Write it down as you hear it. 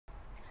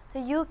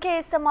The UK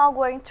is somehow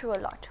going through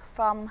a lot,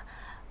 from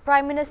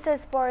Prime Minister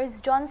Boris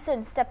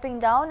Johnson stepping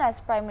down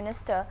as Prime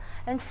Minister,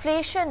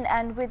 inflation,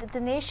 and with the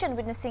nation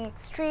witnessing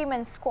extreme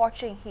and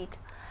scorching heat.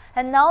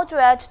 And now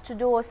to add to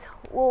those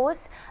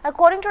woes,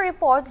 according to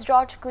reports,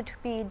 drought could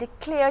be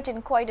declared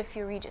in quite a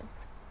few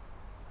regions.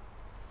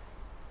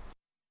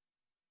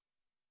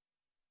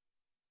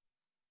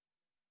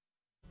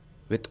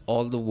 With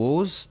all the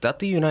woes that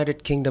the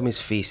United Kingdom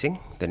is facing,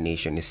 the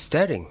nation is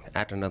staring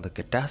at another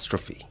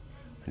catastrophe: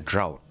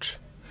 drought.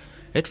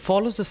 It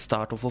follows the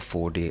start of a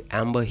 4-day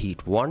amber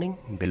heat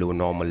warning below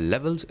normal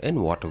levels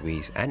in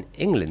waterways and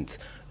England's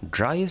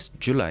driest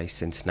July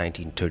since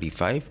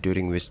 1935,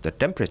 during which the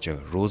temperature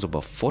rose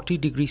above 40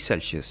 degrees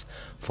Celsius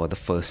for the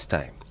first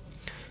time.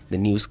 The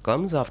news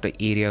comes after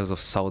areas of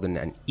southern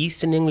and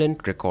eastern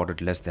England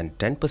recorded less than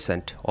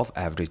 10% of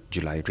average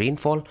July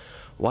rainfall,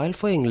 while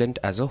for England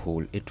as a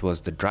whole it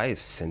was the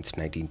driest since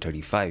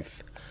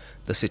 1935.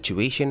 The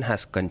situation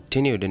has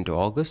continued into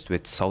August,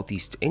 with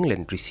southeast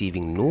England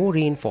receiving no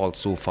rainfall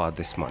so far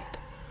this month.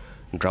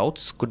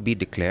 Droughts could be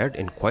declared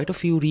in quite a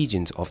few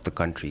regions of the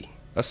country,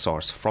 a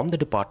source from the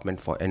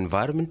Department for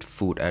Environment,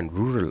 Food and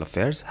Rural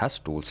Affairs has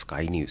told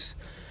Sky News.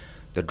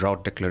 The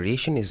drought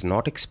declaration is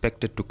not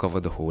expected to cover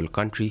the whole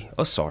country,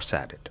 a source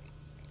added.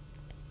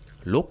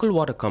 Local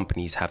water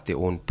companies have their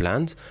own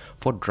plans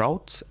for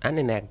droughts and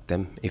enact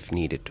them if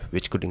needed,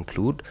 which could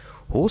include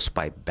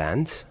hosepipe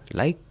bans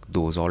like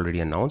those already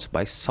announced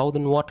by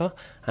Southern Water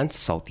and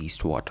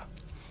Southeast Water.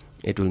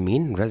 It will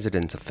mean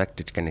residents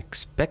affected can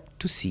expect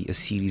to see a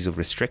series of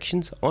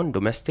restrictions on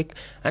domestic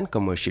and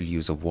commercial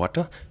use of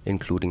water,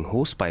 including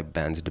hosepipe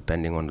bans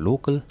depending on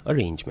local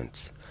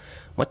arrangements.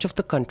 Much of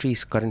the country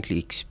is currently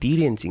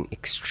experiencing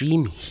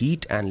extreme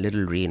heat and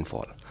little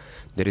rainfall.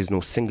 There is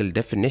no single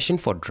definition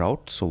for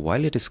drought, so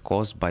while it is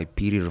caused by a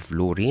period of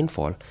low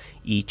rainfall,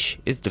 each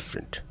is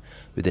different,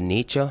 with the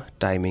nature,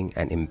 timing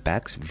and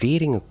impacts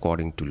varying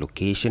according to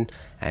location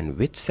and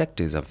which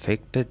sectors are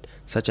affected,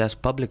 such as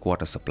public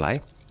water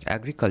supply,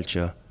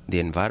 agriculture, the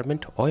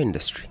environment or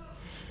industry.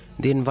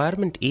 The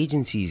Environment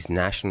Agency's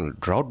National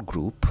Drought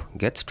Group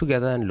gets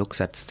together and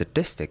looks at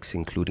statistics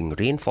including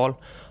rainfall,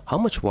 how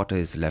much water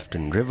is left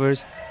in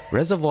rivers,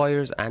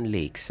 reservoirs and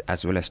lakes,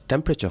 as well as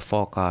temperature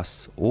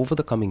forecasts over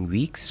the coming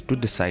weeks to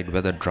decide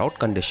whether drought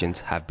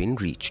conditions have been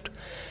reached.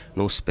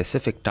 No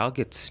specific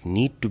targets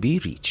need to be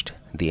reached.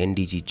 The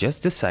NDG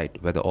just decide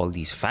whether all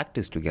these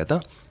factors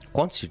together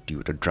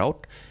constitute a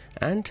drought,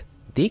 and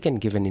they can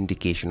give an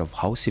indication of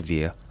how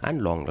severe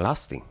and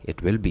long-lasting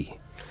it will be.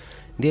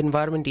 The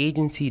Environment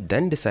Agency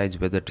then decides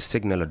whether to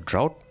signal a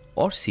drought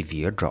or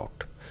severe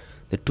drought.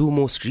 The two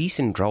most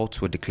recent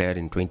droughts were declared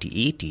in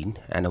 2018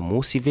 and a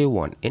more severe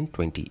one in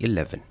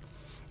 2011.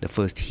 The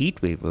first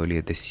heat wave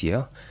earlier this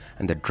year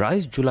and the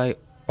driest July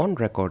on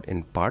record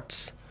in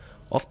parts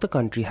of the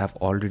country have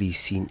already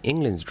seen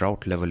England's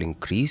drought level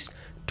increase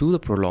to the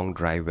prolonged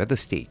dry weather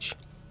stage.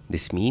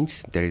 This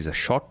means there is a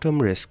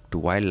short-term risk to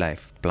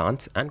wildlife,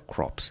 plants and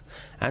crops,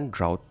 and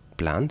drought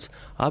plans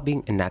are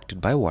being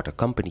enacted by water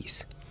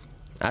companies.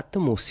 At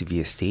the most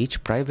severe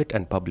stage, private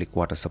and public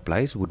water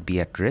supplies would be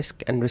at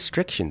risk and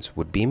restrictions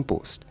would be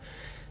imposed.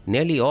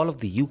 Nearly all of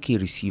the UK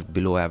received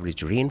below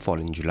average rainfall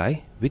in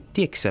July, with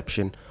the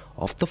exception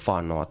of the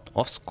far north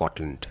of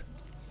Scotland.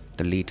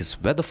 The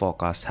latest weather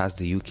forecast has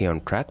the UK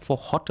on track for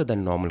hotter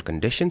than normal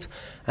conditions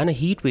and a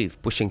heat wave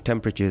pushing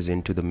temperatures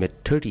into the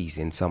mid-30s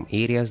in some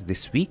areas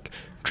this week,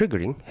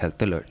 triggering health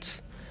alerts.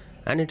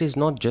 And it is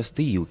not just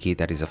the UK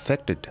that is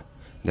affected.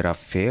 There are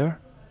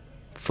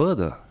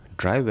further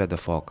dry weather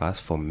forecasts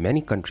for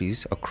many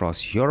countries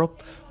across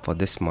Europe for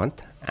this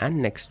month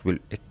and next will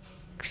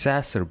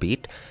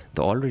exacerbate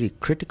the already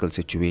critical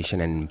situation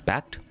and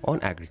impact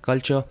on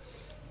agriculture,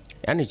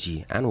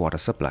 energy and water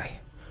supply.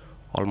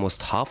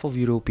 Almost half of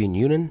European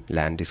Union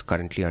land is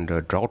currently under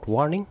a drought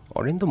warning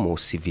or in the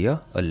most severe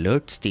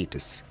alert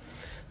status.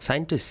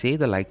 Scientists say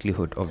the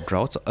likelihood of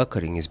droughts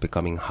occurring is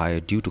becoming higher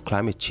due to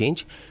climate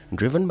change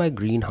driven by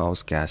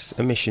greenhouse gas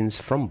emissions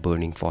from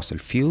burning fossil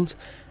fuels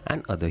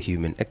and other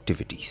human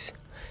activities.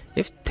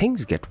 If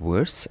things get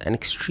worse, an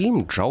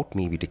extreme drought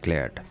may be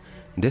declared.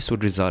 This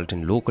would result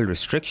in local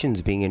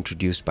restrictions being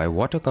introduced by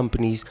water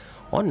companies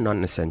on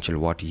non-essential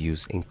water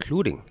use,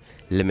 including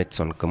limits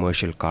on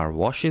commercial car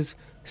washes,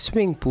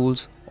 swimming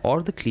pools,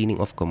 or the cleaning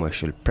of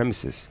commercial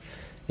premises.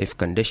 If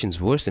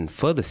conditions worsen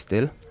further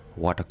still,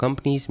 water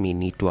companies may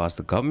need to ask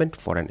the government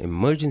for an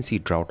emergency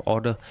drought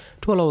order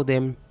to allow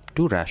them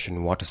to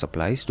ration water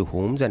supplies to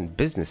homes and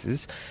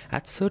businesses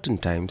at certain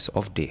times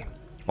of day,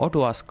 or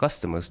to ask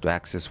customers to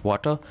access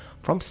water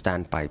from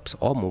standpipes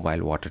or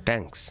mobile water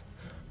tanks.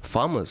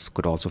 Farmers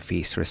could also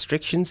face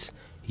restrictions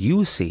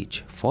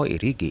usage for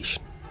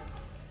irrigation.